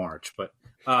weekend in March, but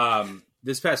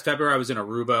this past February I was in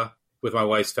Aruba with my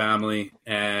wife's family,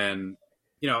 and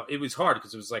it was hard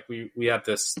because it was we had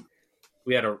this.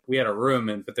 We had a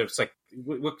room, but there's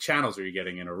what channels are you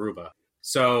getting in Aruba?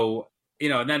 So,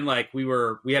 and then we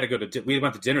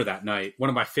went to dinner that night. One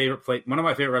of my favorite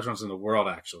restaurants in the world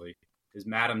actually is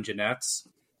Madame Jeanette's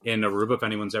in Aruba. If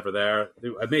anyone's ever there,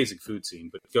 amazing food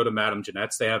scene. But go to Madame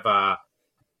Jeanette's. They have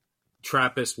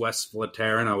Trappist West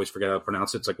Vlateran. I always forget how to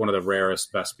pronounce it. It's one of the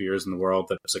rarest, best beers in the world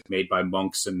that's made by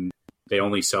monks and they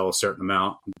only sell a certain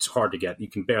amount. It's hard to get. You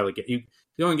can barely get you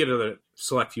only get to a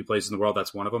select few places in the world.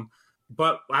 That's one of them.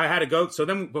 But I had to go. So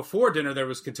then before dinner, there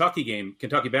was Kentucky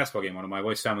basketball game. One of my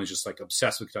wife's family is just like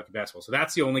obsessed with Kentucky basketball. So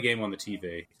that's the only game on the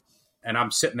TV. And I'm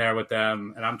sitting there with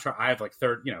them, and I have like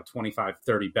 25,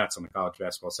 30 bets on the college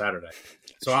basketball Saturday.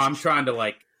 So I'm trying to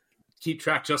like keep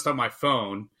track just on my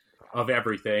phone of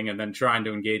everything and then trying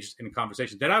to engage in a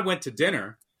conversation. Then I went to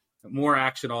dinner, more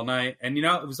action all night. And,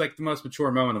 it was like the most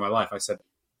mature moment of my life. I said,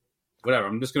 whatever,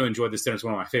 I'm just going to enjoy this dinner. It's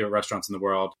one of my favorite restaurants in the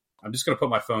world. I'm just going to put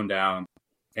my phone down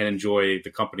and enjoy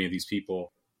the company of these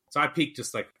people. So I peaked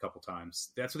just like a couple times.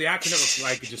 That's what the action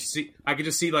network, I could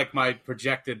just see like my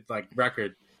projected like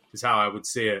record is how I would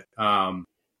see it. And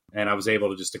I was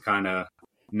able to kind of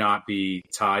not be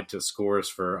tied to scores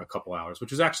for a couple hours,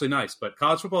 which was actually nice. But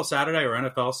college football Saturday or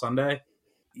NFL Sunday,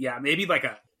 yeah, maybe like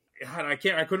I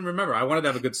couldn't remember. I wanted to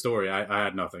have a good story. I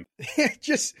had nothing.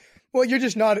 You're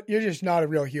just not a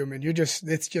real human.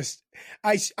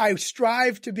 I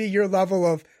strive to be your level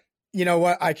of, you know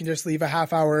what, I can just leave a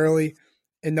half hour early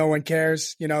and no one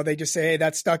cares. They just say, hey,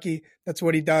 that's Stucky. That's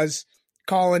what he does.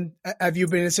 Colin, have you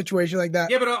been in a situation like that?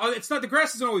 Yeah, but it's not, the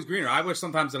grass isn't always greener. I wish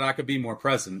sometimes that I could be more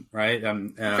present, right?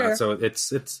 So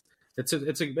it's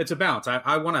a balance.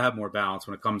 I want to have more balance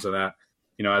when it comes to that,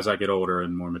 as I get older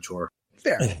and more mature.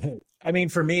 Fair. I mean,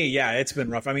 for me, yeah, it's been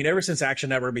rough. I mean, ever since Action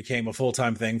Network became a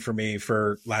full-time thing for me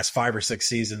for last 5 or 6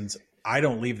 seasons, I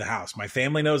don't leave the house. My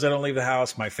family knows I don't leave the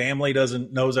house. My family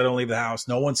knows I don't leave the house.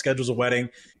 No one schedules a wedding.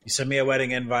 You send me a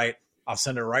wedding invite, I'll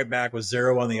send it right back with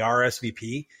 0 on the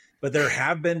RSVP. But there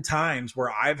have been times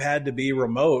where I've had to be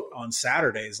remote on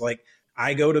Saturdays. Like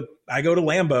I go to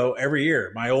Lambeau every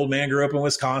year. My old man grew up in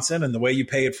Wisconsin, and the way you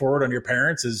pay it forward on your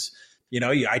parents is,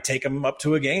 I take them up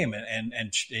to a game, and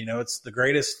it's the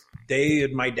greatest day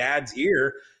of my dad's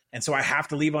year, and so I have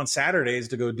to leave on Saturdays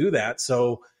to go do that.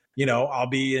 So I'll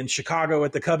be in Chicago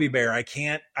at the Cubby Bear. I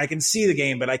can see the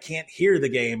game, but I can't hear the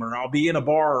game. Or I'll be in a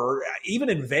bar, or even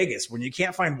in Vegas when you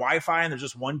can't find Wi-Fi and there's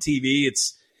just one TV.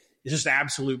 It's just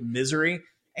absolute misery.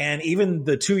 And even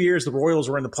the 2 years the Royals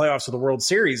were in the playoffs of the World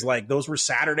Series, like those were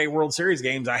Saturday World Series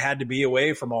games. I had to be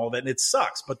away from all of it, and it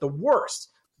sucks. But the worst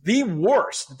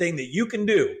thing that you can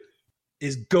do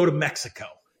is go to Mexico.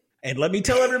 And let me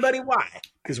tell everybody why.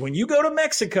 Because when you go to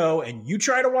Mexico and you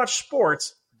try to watch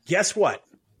sports, guess what?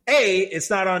 A, it's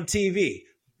not on TV.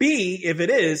 B, if it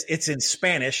is, it's in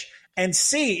Spanish. And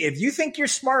C, if you think you're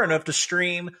smart enough to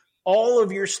stream all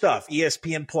of your stuff,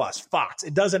 ESPN Plus, Fox,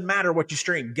 it doesn't matter what you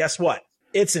stream. Guess what?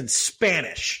 It's in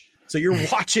Spanish. So you're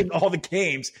watching all the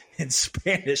games in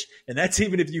Spanish, and that's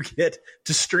even if you get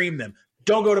to stream them.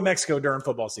 Don't go to Mexico during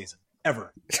football season,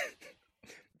 ever.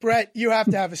 Brett, you have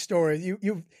to have a story.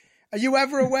 Are you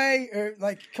ever away?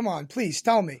 Or come on, please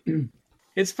tell me.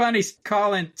 It's funny,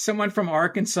 Colin, someone from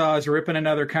Arkansas is ripping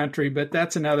another country, but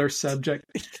that's another subject.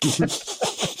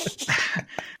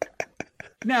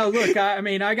 No, look,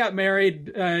 I got married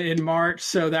in March,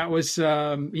 so that was,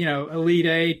 Elite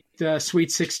Eight,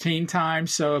 Sweet 16 time.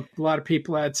 So a lot of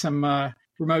people had some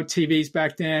remote TVs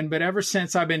back then. But ever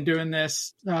since I've been doing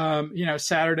this,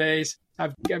 Saturdays,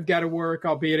 I've got to work.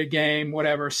 I'll be at a game,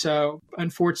 whatever. So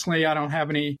unfortunately, I don't have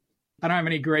any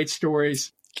great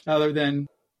stories other than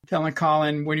telling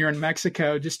Colin, when you're in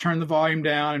Mexico, just turn the volume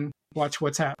down and watch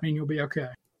what's happening. You'll be okay.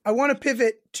 I want to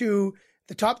pivot to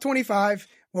the top 25.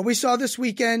 What we saw this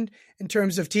weekend in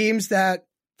terms of teams that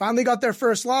finally got their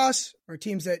first loss or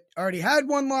teams that already had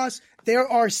one loss. There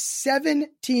are 7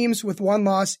 teams with one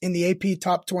loss in the AP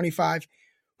top 25.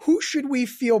 Who should we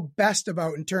feel best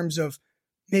about in terms of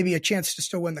maybe a chance to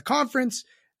still win the conference,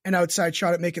 an outside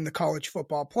shot at making the college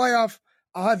football playoff?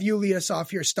 I'll have you lead us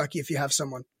off here, Stucky, if you have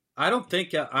someone. I don't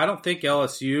think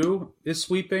LSU is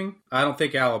sweeping. I don't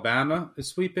think Alabama is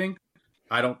sweeping.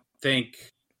 I don't think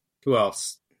who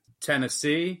else?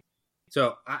 Tennessee.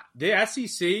 So the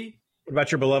SEC. What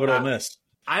about your beloved Ole Miss?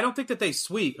 I don't think that they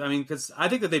sweep. I mean, because I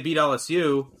think that they beat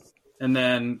LSU,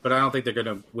 but I don't think they're going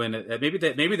to win it. Maybe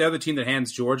the other team that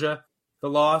hands Georgia the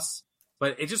loss.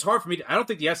 But it's just hard for me. I don't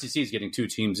think the SEC is getting 2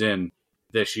 teams in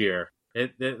this year.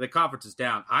 The conference is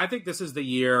down. I think this is the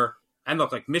year. And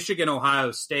look, like Michigan,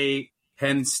 Ohio State,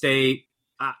 Penn State.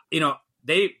 None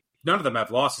of them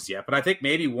have losses yet. But I think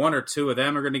maybe 1 or 2 of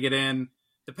them are going to get in.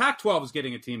 The Pac-12 is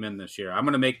getting a team in this year. I'm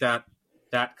going to make that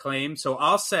claim. So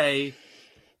I'll say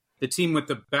the team with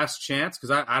the best chance, because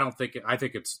I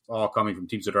think it's all coming from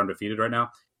teams that are undefeated right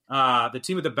now. The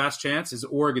team with the best chance is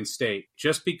Oregon State,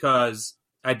 just because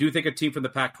I do think a team from the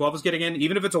Pac-12 is getting in,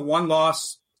 even if it's a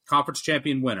 1-loss conference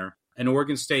champion winner. And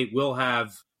Oregon State will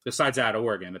have, besides that,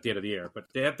 Oregon at the end of the year. But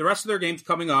they have the rest of their games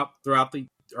coming up are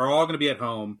all going to be at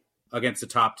home against the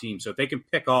top team. So if they can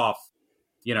pick off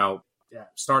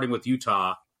starting with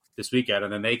Utah this weekend,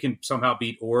 and then they can somehow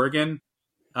beat Oregon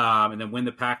and then win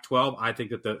the Pac-12, I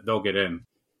think that they'll get in.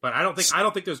 But I don't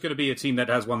think there's going to be a team that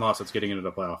has one loss that's getting into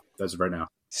the playoff as of right now.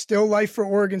 Still life for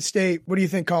Oregon State. What do you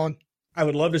think, Colin? I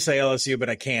would love to say LSU, but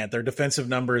I can't. Their defensive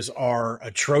numbers are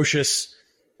atrocious.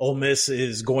 Ole Miss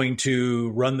is going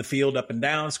to run the field up and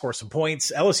down, score some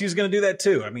points. LSU is going to do that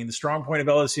too. I mean, the strong point of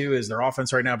LSU is their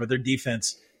offense right now, but their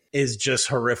defense is just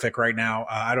horrific right now.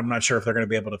 I'm not sure if they're going to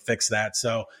be able to fix that.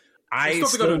 So they still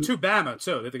have to go to Bama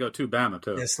too. They have to go to Bama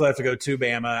too. They still have to go to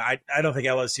Bama. I don't think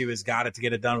LSU has got it to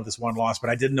get it done with this one loss, but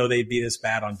I didn't know they'd be this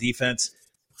bad on defense.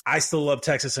 I still love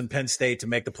Texas and Penn State to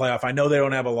make the playoff. I know they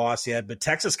don't have a loss yet, but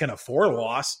Texas can afford a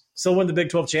loss, still win the Big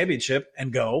 12 championship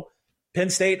and go. Penn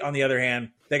State, on the other hand,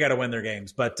 they got to win their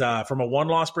games. But from a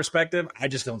one-loss perspective, I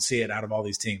just don't see it out of all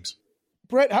these teams.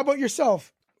 Brett, how about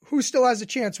yourself? Who still has a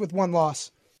chance with one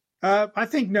loss? I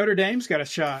think Notre Dame's got a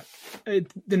shot.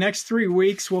 The next 3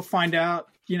 weeks, we'll find out,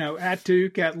 at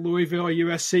Duke, at Louisville,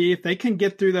 USC. If they can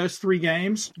get through those 3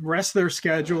 games, the rest of their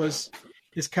schedule is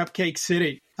Cupcake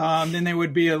City. Then they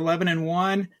would be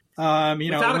 11-1.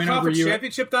 Without a conference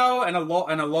championship, though, and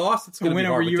a loss, it's going to be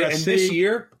hard. Over USC. And this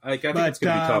year, I think it's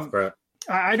going to be tough, Brett.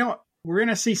 We're going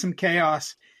to see some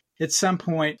chaos at some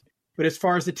point. But as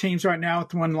far as the teams right now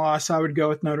with one loss, I would go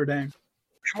with Notre Dame.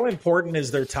 How important is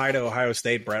their tie to Ohio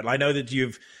State, Brett? I know that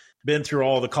you've been through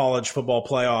all the college football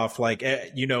playoff,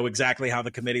 you know exactly how the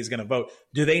committee is going to vote.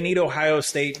 Do they need Ohio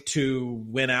State to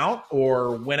win out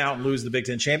and lose the Big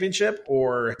Ten championship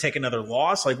or take another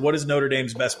loss? What is Notre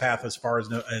Dame's best path as far as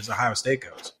Ohio State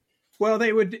goes? Well,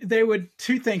 they would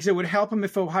two things. It would help them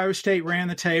if Ohio State ran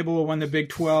the table when the Big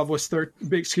 12 was the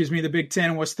Big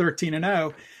 10 was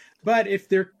 13-0. But if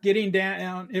they're getting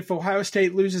down, if Ohio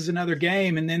State loses another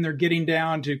game and then they're getting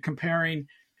down to comparing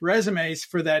resumes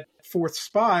for that 4th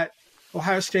spot,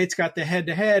 Ohio State's got the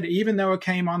head-to-head. Even though it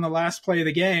came on the last play of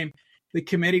the game, the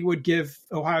committee would give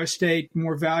Ohio State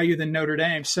more value than Notre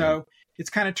Dame. So it's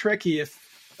kind of tricky. If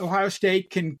Ohio State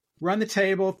can run the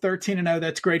table 13-0,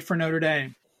 that's great for Notre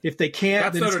Dame. If they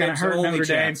can't, then it's going to hurt Notre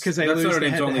Dame because they lose the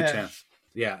head-to-head.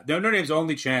 Yeah, Notre Dame's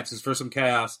only chance is for some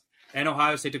chaos and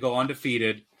Ohio State to go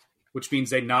undefeated, which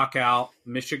means they knock out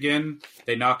Michigan,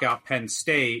 they knock out Penn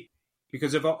State,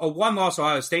 because if a one-loss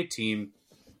Ohio State team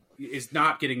is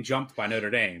not getting jumped by Notre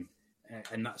Dame,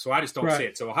 and so I just don't see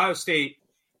it. So Ohio State,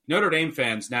 Notre Dame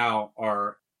fans now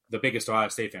are the biggest Ohio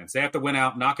State fans. They have to win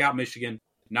out, knock out Michigan,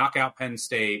 knock out Penn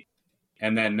State,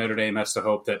 and then Notre Dame has to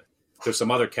hope that there's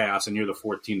some other chaos and you're the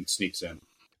 4th team that sneaks in.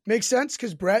 Makes sense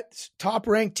because Brett's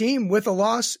top-ranked team with a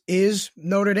loss is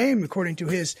Notre Dame, according to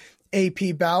his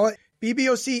AP ballot.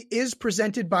 BBOC is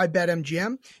presented by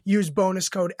BetMGM. Use bonus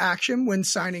code ACTION when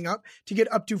signing up to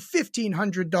get up to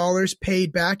 $1,500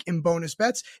 paid back in bonus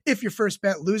bets if your first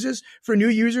bet loses. For new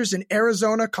users in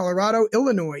Arizona, Colorado,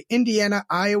 Illinois, Indiana,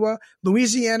 Iowa,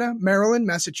 Louisiana, Maryland,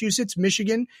 Massachusetts,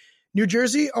 Michigan, New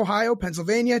Jersey, Ohio,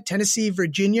 Pennsylvania, Tennessee,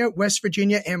 Virginia, West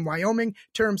Virginia, and Wyoming.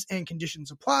 Terms and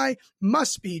conditions apply.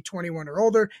 Must be 21 or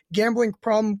older. Gambling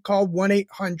problem? Call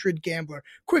 1-800-GAMBLER.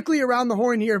 Quickly around the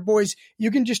horn here, boys.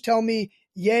 You can just tell me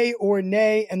yay or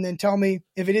nay, and then tell me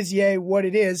if it is yay, what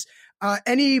it is.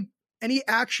 Any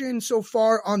action so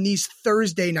far on these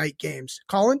Thursday night games?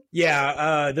 Colin?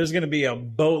 Yeah, there's going to be a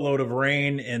boatload of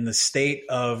rain in the state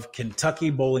of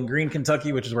Kentucky, Bowling Green,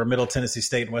 Kentucky, which is where Middle Tennessee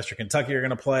State and Western Kentucky are going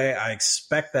to play. I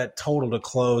expect that total to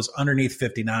close underneath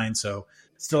 59, so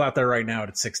it's still out there right now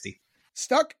at 60.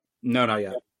 Stuck? No, not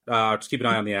yet. Just keep an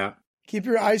eye on the app. Keep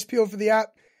your eyes peeled for the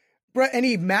app. Brett,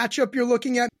 any matchup you're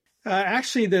looking at?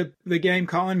 Actually, the game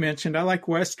Colin mentioned, I like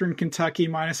Western Kentucky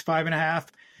minus 5.5.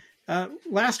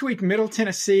 Last week, Middle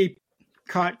Tennessee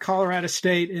caught Colorado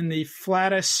State in the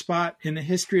flattest spot in the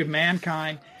history of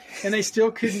mankind, and they still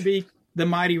couldn't beat the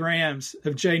mighty Rams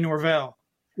of Jay Norvell.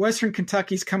 Western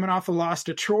Kentucky's coming off a loss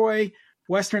to Troy.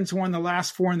 Western's won the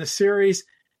last 4 in the series.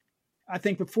 I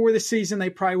think before the season, they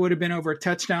probably would have been over a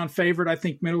touchdown favorite. I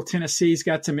think Middle Tennessee's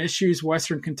got some issues.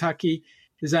 Western Kentucky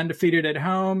is undefeated at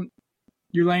home.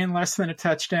 You're laying less than a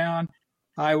touchdown.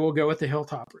 I will go with the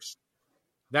Hilltoppers.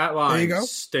 That line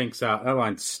stinks out. That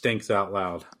line stinks out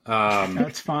loud.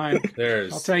 That's fine.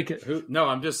 I'll take it. No,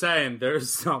 I'm just saying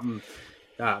there's something.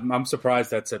 I'm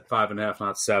surprised that's at 5.5,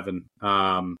 not 7.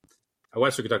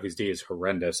 Western Kentucky's D is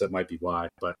horrendous. That might be why.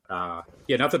 But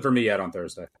nothing for me yet on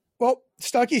Thursday. Well,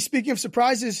 Stuckey, speaking of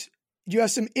surprises, you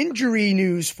have some injury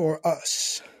news for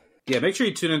us. Yeah, make sure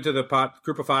you tune into the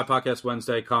Group of 5 podcast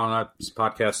Wednesday. Colin and I's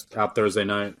podcast out Thursday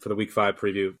night for the Week 5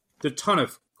 preview. There's a ton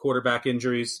of quarterback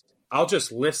injuries. I'll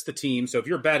just list the teams. So if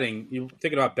you're thinking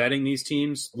about betting these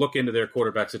teams, look into their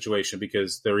quarterback situation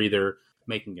because they're either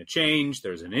making a change,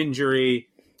 there's an injury,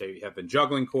 they have been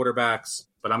juggling quarterbacks,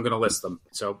 but I'm going to list them.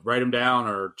 So write them down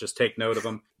or just take note of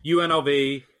them.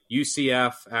 UNLV,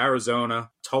 UCF,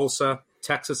 Arizona, Tulsa,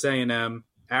 Texas A&M,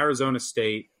 Arizona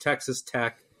State, Texas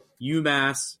Tech,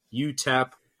 UMass,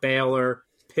 UTEP, Baylor,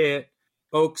 Pitt,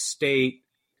 Oak State,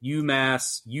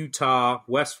 UMass, Utah,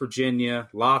 West Virginia,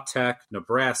 La Tech,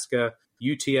 Nebraska,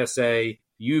 UTSA,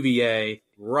 UVA,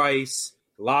 Rice,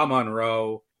 La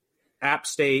Monroe, App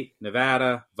State,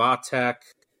 Nevada, Vatech,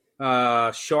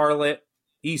 Charlotte,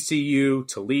 ECU,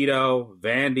 Toledo,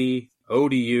 Vandy,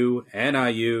 ODU,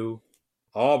 NIU,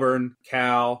 Auburn,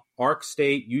 Cal, Ark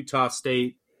State, Utah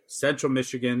State, Central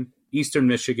Michigan, Eastern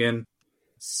Michigan,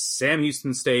 Sam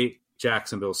Houston State,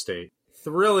 Jacksonville State.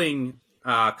 Thrilling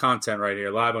content right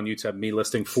here, live on YouTube, me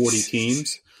listing 40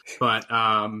 teams. But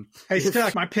hey,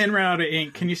 Stuck, my pen ran out of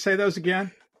ink. Can you say those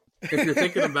again? If you're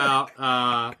thinking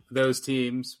about those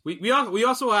teams, we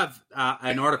also have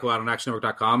an article out on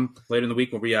actionnetwork.com later in the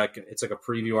week where it's like a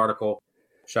preview article.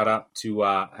 Shout out to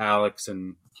Alex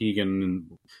and Keegan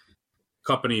and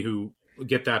company who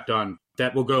get that done.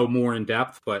 That will go more in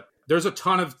depth, but there's a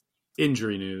ton of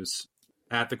injury news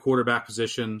at the quarterback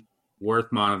position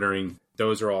worth monitoring.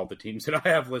 Those are all the teams that I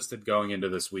have listed going into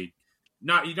this week.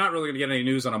 You're not really going to get any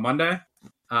news on a Monday.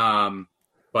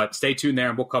 But stay tuned there,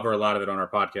 and we'll cover a lot of it on our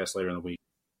podcast later in the week.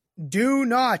 Do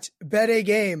not bet a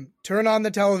game, turn on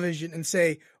the television, and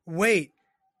say, wait,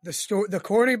 the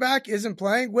quarterback isn't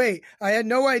playing? Wait, I had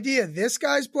no idea this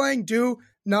guy's playing. Do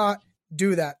not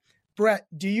do that. Brett,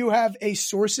 do you have a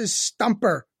sources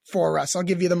stumper for us? I'll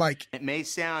give you the mic. It may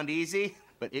sound easy,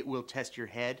 but it will test your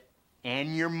head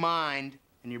and your mind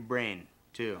and your brain,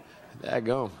 too.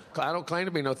 Daggone. I don't claim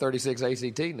to be no 36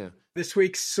 ACT now. This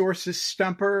week's sources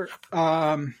stumper.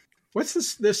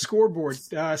 What's the scoreboard?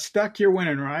 Stuck, you're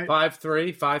winning, right?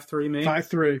 5-3 me.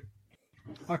 5-3.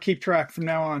 I'll keep track from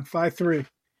now on. 5-3.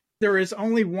 There is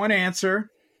only one answer.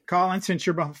 Colin, since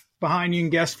you're behind, you can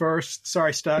guess first.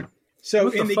 Sorry, Stuck. So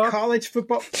in the college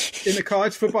football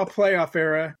playoff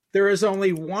era, there is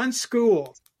only one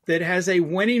school that has a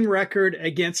winning record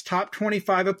against top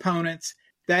 25 opponents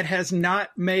that has not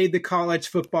made the college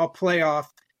football playoff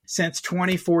since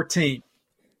 2014.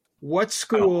 What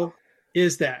school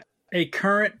is that? A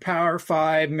current Power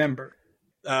 5 member.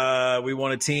 We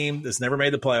want a team that's never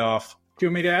made the playoff. Do you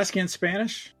want me to ask you in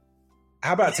Spanish?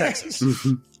 How about Texas?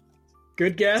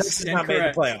 Good guess. Texas has not made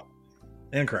the playoff.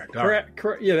 Incorrect. Correct.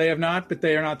 Yeah, they have not, but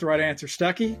they are not the right answer.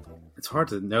 Stucky? It's hard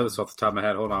to know this off the top of my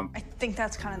head. Hold on. I think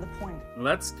that's kind of the point.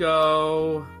 Let's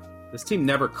go. This team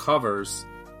never covers,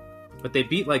 but they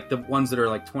beat like the ones that are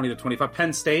like 20 to 25.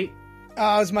 Penn State?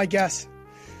 That was my guess.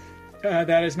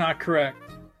 That is not correct.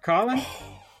 Colin?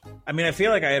 I mean, I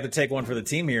feel like I have to take one for the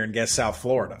team here and guess South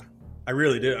Florida. I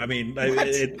really do. I mean,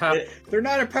 they're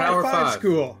not a Power 5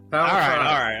 school. All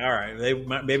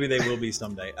right. Maybe they will be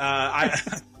someday.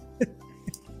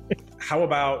 How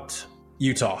about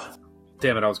Utah?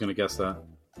 Damn it, I was going to guess that.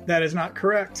 That is not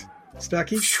correct.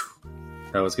 Stucky?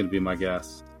 That was going to be my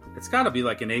guess. It's got to be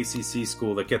like an ACC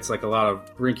school that gets like a lot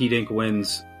of rinky-dink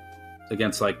wins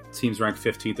against like teams ranked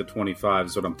 15th to 25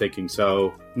 is what I'm thinking.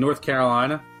 So North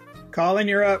Carolina. Colin,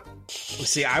 you're up.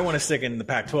 See, I want to stick in the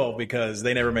Pac-12 because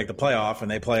they never make the playoff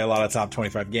and they play a lot of top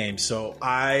 25 games. So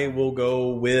I will go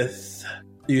with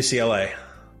UCLA.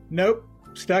 Nope.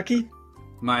 Stucky?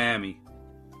 Miami.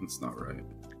 That's not right.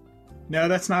 No,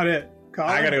 that's not it.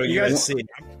 Colin, I got to go USC.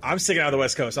 I'm sticking out of the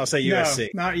West Coast. I'll say USC.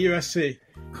 No, not USC.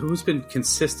 Who's been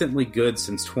consistently good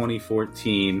since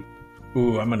 2014?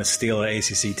 Ooh, I'm going to steal an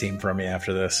ACC team from you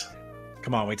after this.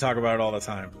 Come on, we talk about it all the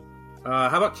time.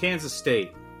 How about Kansas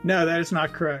State? No, that is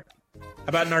not correct. How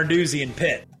about Narduzzi and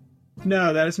Pitt?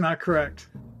 No, that is not correct.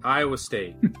 Iowa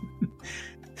State.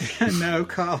 No,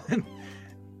 Colin.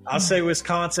 I'll say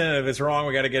Wisconsin. And if it's wrong,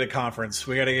 we got to get a conference.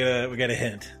 We got to get a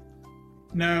hint.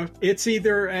 No, it's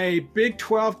either a Big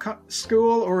 12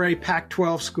 school or a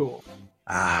Pac-12 school.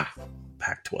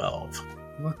 Pac-12.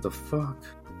 What the fuck?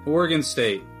 Oregon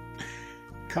State.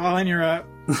 Colin, you're up.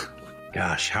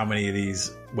 Gosh, how many of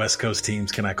these West Coast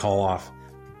teams can I call off?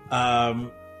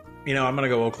 I'm going to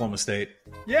go Oklahoma State.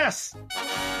 Yes.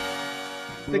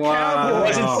 The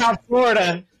Cowboys. It wasn't South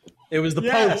Florida. It was the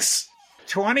Pokes.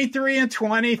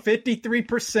 23-20,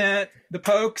 53%. The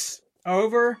Pokes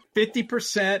over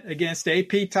 50% against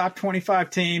AP top 25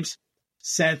 teams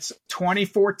since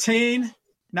 2014.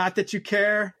 Not that you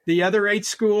care. The other 8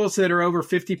 schools that are over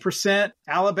 50%,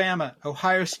 Alabama,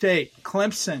 Ohio State,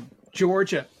 Clemson,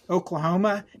 Georgia,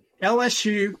 Oklahoma,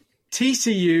 LSU,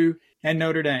 TCU, and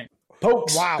Notre Dame.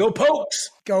 Pokes. Wow. Go Pokes.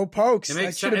 Go Pokes. It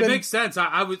makes sense.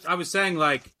 I was saying,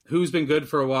 like, who's been good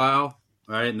for a while,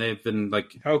 right? And they've been,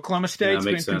 like... Oklahoma State's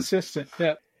been consistent.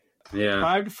 Yep. Yeah.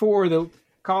 5-4. The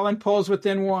Colin pulls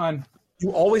within 1.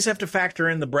 You always have to factor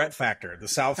in the Brett factor, the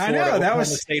South Florida Oklahoma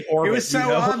State orbit. It was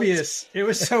so obvious. It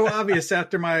was so obvious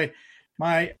after my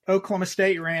Oklahoma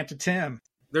State rant to Tim.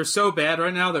 They're so bad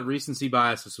right now that recency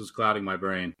bias was clouding my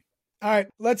brain. All right,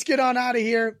 let's get on out of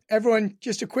here. Everyone,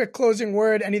 just a quick closing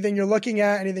word. Anything you're looking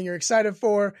at, anything you're excited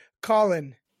for?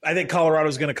 Colin. I think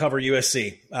Colorado's going to cover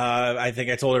USC. I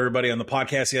think I told everybody on the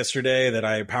podcast yesterday that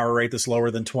I power rate this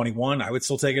lower than 21. I would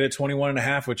still take it at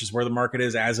 21.5, which is where the market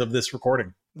is as of this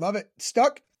recording. Love it.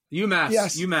 Stuck? UMass.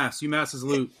 Yes. UMass is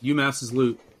loot. UMass is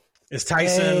loot. Is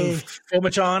Tyson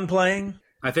Fumachan playing?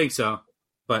 I think so,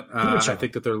 but I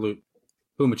think that they're loot.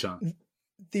 Fumachan.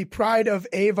 The pride of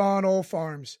Avon Old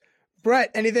Farms.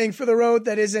 Brett, anything for the road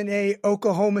that isn't a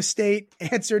Oklahoma State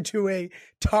answer to a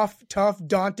tough,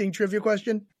 daunting trivia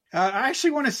question? I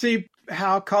actually want to see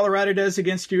how Colorado does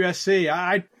against USC.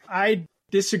 I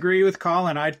disagree with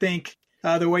Colin. I think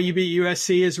the way you beat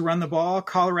USC is run the ball.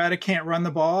 Colorado can't run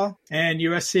the ball, and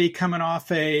USC coming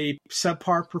off a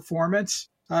subpar performance.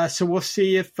 So we'll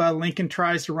see if Lincoln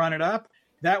tries to run it up.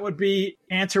 That would be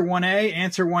answer 1A.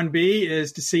 Answer 1B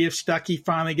is to see if Stuckey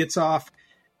finally gets off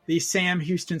the Sam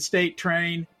Houston State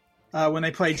train when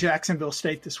they play Jacksonville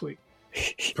State this week.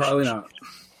 Probably not.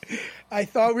 I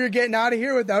thought we were getting out of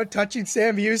here without touching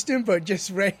Sam Houston, but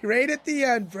just right at the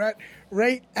end, Brett.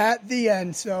 Right at the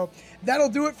end. So that'll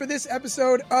do it for this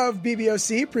episode of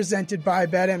BBOC presented by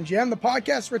BetMGM. The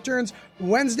podcast returns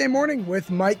Wednesday morning with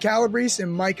Mike Calabrese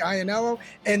and Mike Iannello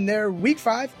and their Week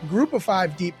 5 Group of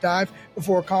 5 deep dive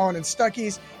before Colin and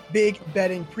Stuckey's big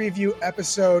betting preview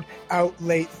episode out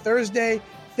late Thursday.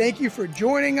 Thank you for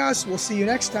joining us. We'll see you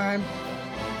next time.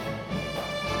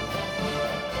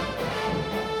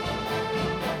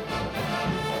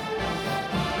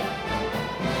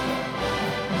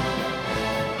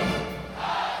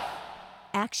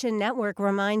 Action Network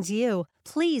reminds you,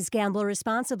 please gamble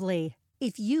responsibly.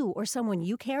 If you or someone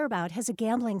you care about has a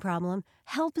gambling problem,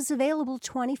 help is available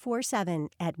 24/7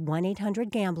 at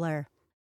 1-800-GAMBLER.